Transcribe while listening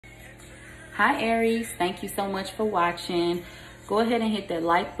Hi Aries, thank you so much for watching. Go ahead and hit that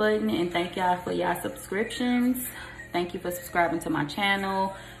like button, and thank y'all for y'all subscriptions. Thank you for subscribing to my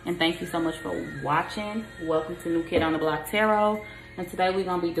channel, and thank you so much for watching. Welcome to New Kid on the Block Tarot. And today we're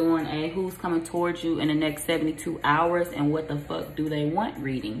gonna be doing a who's coming towards you in the next 72 hours and what the fuck do they want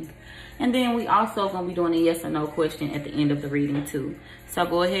reading. And then we also gonna be doing a yes or no question at the end of the reading too. So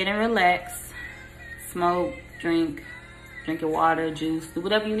go ahead and relax, smoke, drink your water, juice, do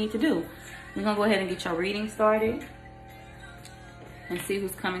whatever you need to do. We're gonna go ahead and get your reading started and see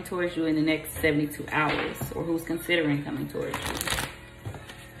who's coming towards you in the next 72 hours or who's considering coming towards you.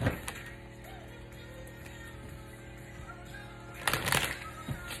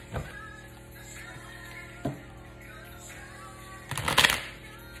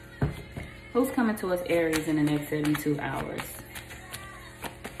 Who's coming towards Aries in the next 72 hours?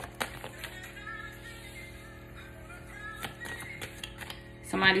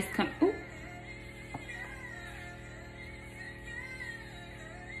 Somebody's coming.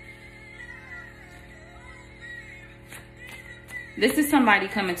 This is somebody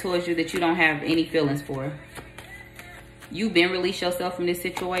coming towards you that you don't have any feelings for. You've been released yourself from this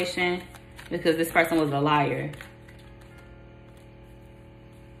situation because this person was a liar.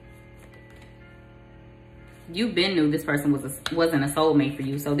 You've been knew this person wasn't a soulmate for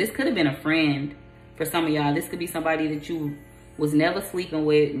you. So this could have been a friend for some of y'all. This could be somebody that you was never sleeping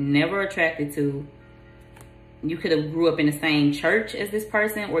with, never attracted to. You could have grew up in the same church as this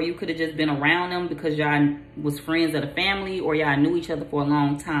person, or you could have just been around them because y'all was friends of the family, or y'all knew each other for a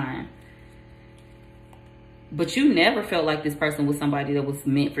long time. But you never felt like this person was somebody that was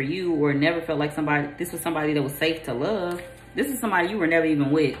meant for you, or never felt like this was somebody that was safe to love. This is somebody you were never even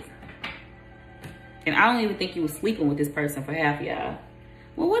with. And I don't even think you was sleeping with this person for half of y'all.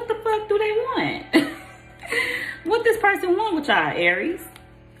 Well, what the fuck do they want? What this person want with y'all, Aries?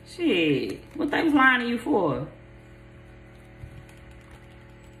 Shit, what they was lying to you for?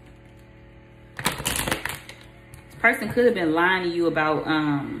 This person could have been lying to you about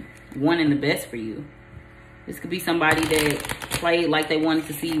wanting the best for you. This could be somebody that played like they wanted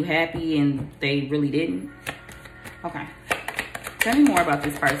to see you happy and they really didn't. Okay, tell me more about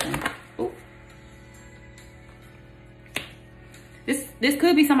this person. Ooh. This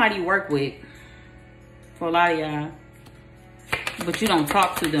could be somebody you work with for a lot of y'all, but you don't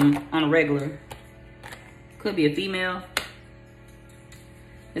talk to them on a regular. Could be a female.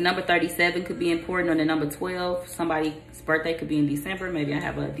 The number 37 could be important, or the number 12. Somebody's birthday could be in December. Maybe I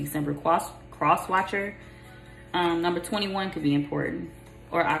have a December cross watcher. Number 21 could be important,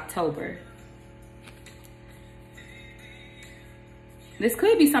 or October. This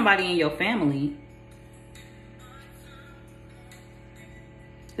could be somebody in your family.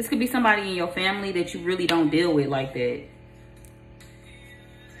 This could be somebody in your family that you really don't deal with like that.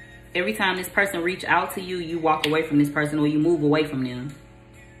 Every time this person reach out to you, you walk away from this person, or you move away from them.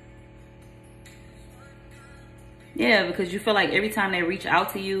 Yeah, because you feel like every time they reach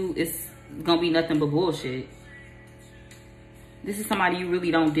out to you, it's gonna be nothing but bullshit. This is somebody you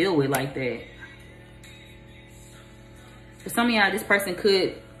really don't deal with like that. For some of y'all, this person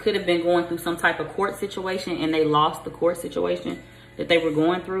could have been going through some type of court situation and they lost the court situation that they were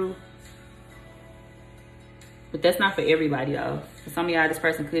going through. But that's not for everybody though. For some of y'all, this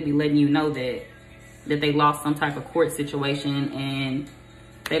person could be letting you know that they lost some type of court situation and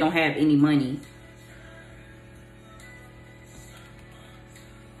they don't have any money.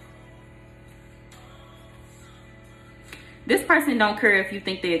 This person don't care if you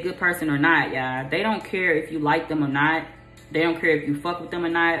think they're a good person or not, y'all. They don't care if you like them or not. They don't care if you fuck with them or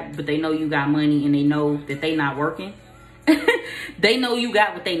not, but they know you got money and they know that they not working. They know you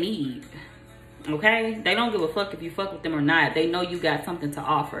got what they need. Okay? They don't give a fuck if you fuck with them or not. They know you got something to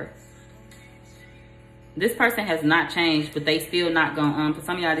offer. This person has not changed, but they still not gonna, for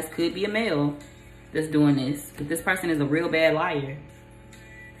some of y'all, this could be a male that's doing this. But this person is a real bad liar.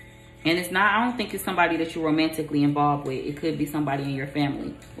 And it's not, I don't think it's somebody that you're romantically involved with. It could be somebody in your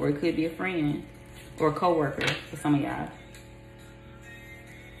family, or it could be a friend or a coworker for some of y'all.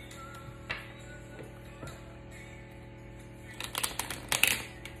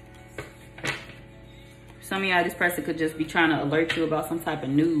 Some of y'all, this person could just be trying to alert you about some type of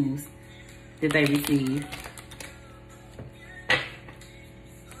news that they received.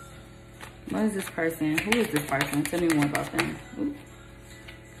 What is this person? Who is this person? Tell me more about them. Ooh.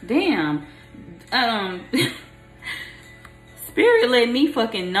 Damn. Spirit let me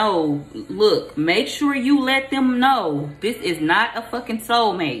fucking know. Look, make sure you let them know. This is not a fucking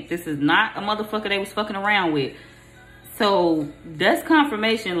soulmate. This is not a motherfucker they was fucking around with. So that's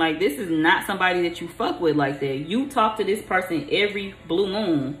confirmation. Like, this is not somebody that you fuck with like that. You talk to this person every blue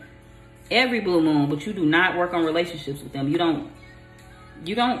moon. every blue moon, but you do not work on relationships with them. You don't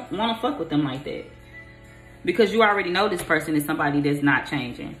want to fuck with them like that. Because you already know this person is somebody that's not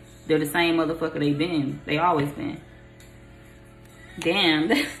changing. They're the same motherfucker they always been.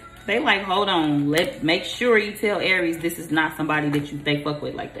 Damn, they like, hold on. Make sure you tell Aries this is not somebody that they fuck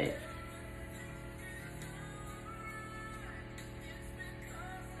with like that.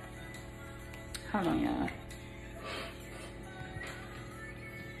 Hold on, y'all.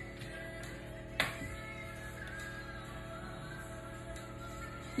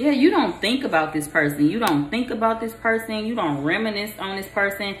 Yeah, you don't think about this person. You don't think about this person. You don't reminisce on this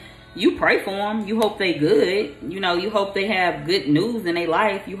person. You pray for them. You hope they good. You know, you hope they have good news in their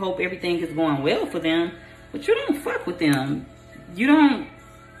life. You hope everything is going well for them. But you don't fuck with them. You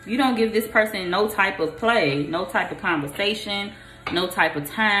don't give this person no type of play, no type of conversation, no type of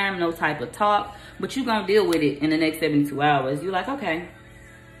time, no type of talk. But you gonna deal with it in the next 72 hours. You're like, okay,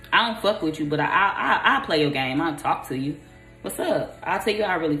 I don't fuck with you, but I'll play your game. I'll talk to you. What's up? I'll tell you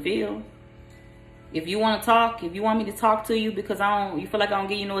how I really feel. If you want to talk, if you want me to talk to you because you feel like I don't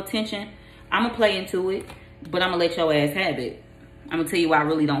give you no attention, I'm going to play into it, but I'm going to let your ass have it. I'm going to tell you why I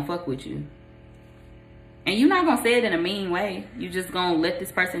really don't fuck with you. And you're not going to say it in a mean way. You just going to let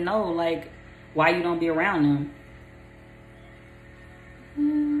this person know, like, why you don't be around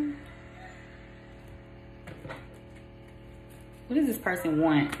them. What does this person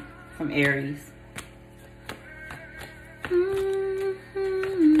want from Aries?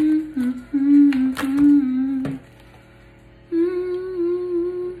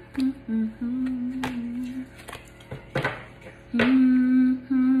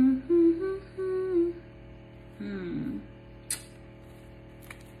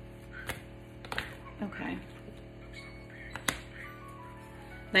 Okay.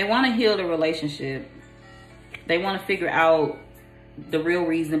 They want to heal the relationship. They want to figure out the real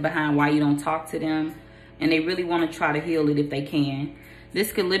reason behind why you don't talk to them. And they really want to try to heal it if they can.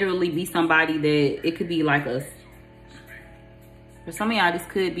 This could literally be somebody that, it could be like for some of y'all, this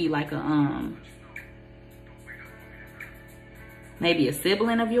could be like maybe a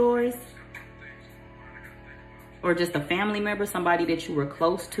sibling of yours. Or just a family member, somebody that you were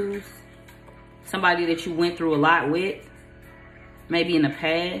close to. Somebody that you went through a lot with. Maybe in the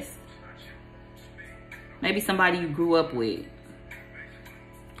past. Maybe somebody you grew up with.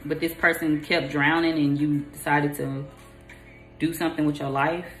 But this person kept drowning and you decided to do something with your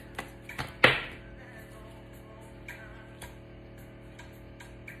life.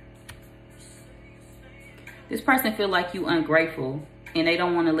 This person feel like you ungrateful and they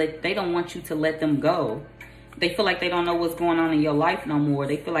don't want you to let them go. They feel like they don't know what's going on in your life no more.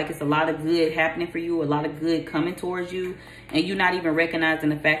 They feel like it's a lot of good happening for you, a lot of good coming towards you, and you're not even recognizing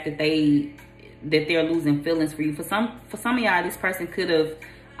the fact that they're losing feelings for you. For some of y'all, this person could have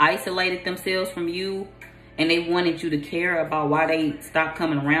isolated themselves from you and they wanted you to care about why they stopped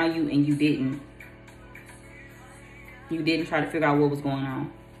coming around you, and you didn't. You didn't try to figure out what was going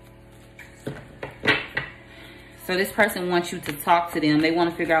on. So this person wants you to talk to them. They want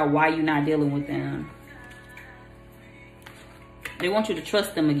to figure out why you're not dealing with them. They want you to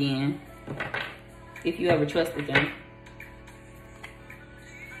trust them again, if you ever trusted them.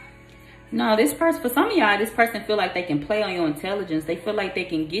 No, this person, for some of y'all, this person feel like they can play on your intelligence. They feel like they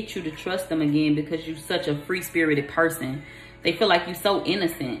can get you to trust them again because you're such a free-spirited person. They feel like you're so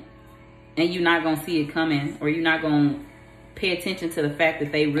innocent and you're not going to see it coming, or you're not going to pay attention to the fact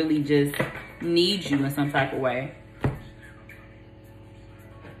that they really just need you in some type of way.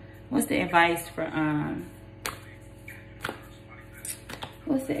 What's the advice for,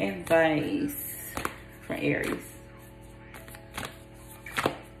 Aries?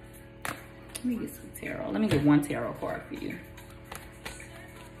 Let me get some tarot. Let me get one tarot card for you.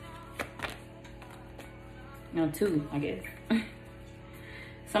 No, two, I guess.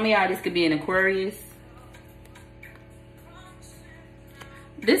 Some of y'all, this could be an Aquarius.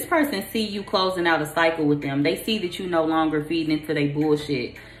 This person see you closing out a cycle with them. They see that you no longer feeding into their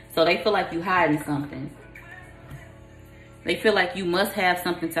bullshit. So they feel like you hiding something. They feel like you must have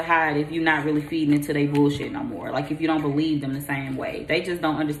something to hide if you're not really feeding into their bullshit no more. Like if you don't believe them the same way. They just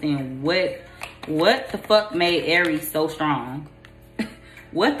don't understand what the fuck made Aries so strong.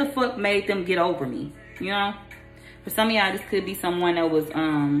 What the fuck made them get over me? You know? For some of y'all, this could be someone that was,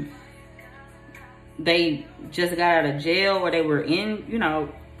 they just got out of jail, or they were in, you know,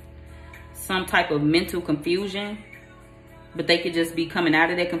 some type of mental confusion. But they could just be coming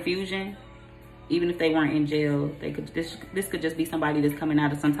out of that confusion. Even if they weren't in jail, they could. This could just be somebody that's coming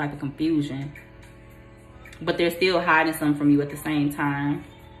out of some type of confusion. But they're still hiding something from you at the same time.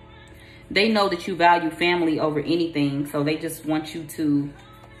 They know that you value family over anything. So they just want you to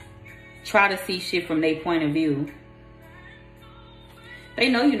try to see shit from their point of view. They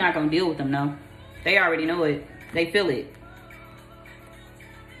know you're not going to deal with them, though. They already know it. They feel it.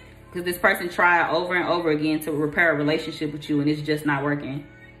 Because this person tried over and over again to repair a relationship with you, and it's just not working.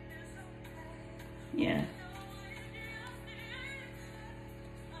 Yeah.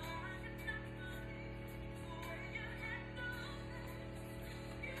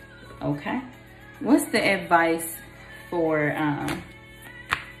 Okay. What's the advice for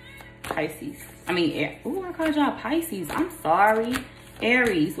Pisces? I mean, oh, I called y'all Pisces. I'm sorry.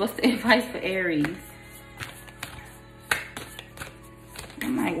 Aries. What's the advice for Aries?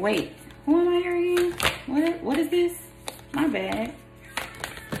 I'm like, wait, who am I here again? What is this? My bad.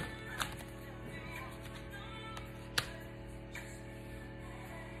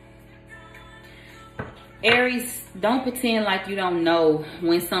 Aries, don't pretend like you don't know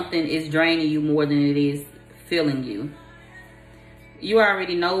when something is draining you more than it is filling you. You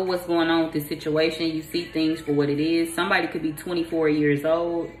already know what's going on with the situation. You see things for what it is. Somebody could be 24 years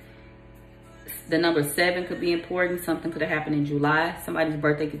old. The number 7 could be important. Something could have happened in July. Somebody's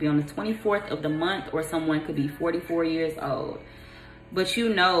birthday could be on the 24th of the month, or someone could be 44 years old. But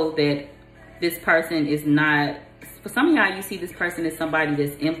you know that this person is not, for some of y'all, you see this person as somebody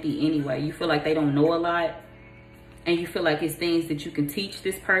that's empty anyway. You feel like they don't know a lot. And you feel like it's things that you can teach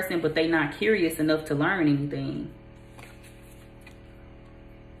this person, but they're not curious enough to learn anything.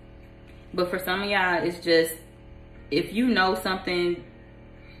 But for some of y'all, it's just, if you know something,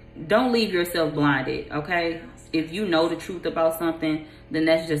 don't leave yourself blinded, okay? If you know the truth about something, then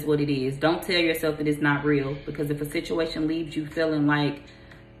that's just what it is. Don't tell yourself that it's not real, because if a situation leaves you feeling like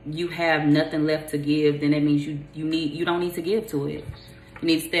you have nothing left to give, then that means you don't need to give to it. You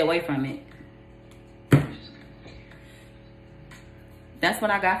need to stay away from it. That's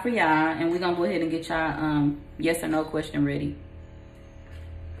what I got for y'all, and we're gonna go ahead and get y'all yes or no question ready.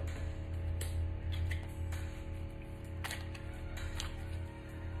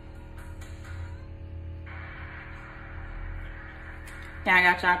 Yeah, I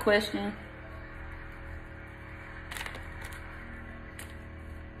got y'all question.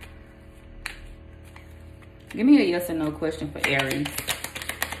 Give me a yes or no question for Aries.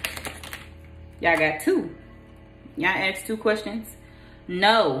 Y'all got 2. Y'all asked 2 questions.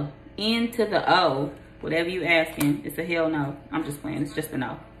 No. N to the O. Whatever you asking, it's a hell no. I'm just playing. It's just a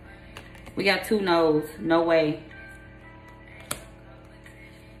no. We got 2 no's. No way.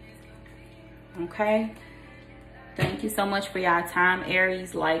 Okay. Thank you so much for y'all time,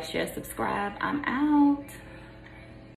 Aries. Like, share, subscribe. I'm out.